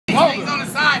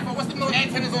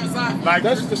cylinders on the side? Like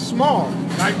That's the Smog.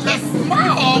 Like The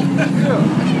Smog?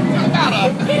 Yeah. About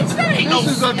a bitch, that ain't no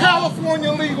This is a Smog.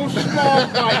 California legal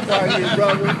Smog pipe right here,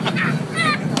 brother.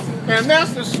 And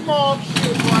that's the Smog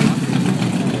shit right here.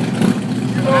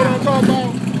 You know what I'm talking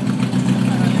about?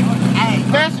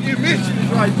 That's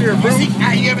emissions right there, bro.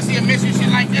 You ever see emission shit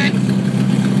like that?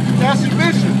 That's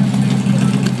emissions.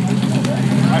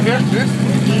 I hear this.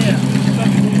 Yeah.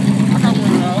 I got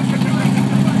one of those.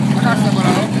 I got some of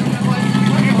those.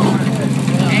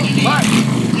 And you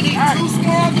need two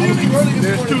Smog units?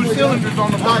 There's 2 cylinders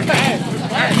on the bike.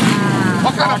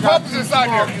 What kind of pump is inside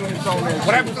here?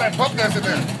 What happens to that pump that's in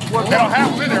there? They don't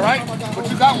have them in there, right? But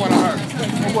you got one, I heard.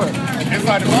 What?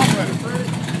 Inside the pump.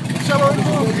 Accelerator?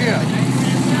 Yeah.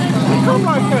 Come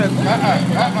like that.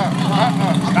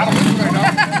 Not on this thing, though.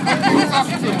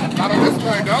 Not on this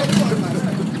thing, though.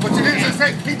 But you didn't just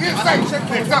say, he did say,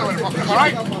 the accelerator pump, all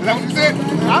right? Is that what you said?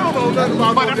 I don't know nothing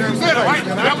about But that's what you said, right? Is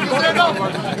that what you said, though?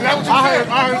 Is that what you said?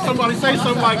 I heard somebody say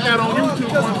something like that on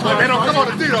YouTube one time. But they don't come on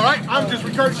the deal, right? I'm just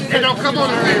regurgitating. They don't come on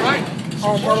the deal, right?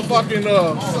 On motherfucking, you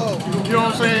know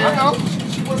what I'm saying? I know.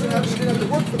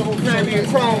 Candy and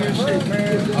Chrome and shit,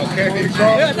 man. Okay,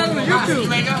 Chrome. Yeah, that's on YouTube.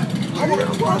 Nigga. I'm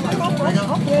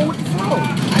going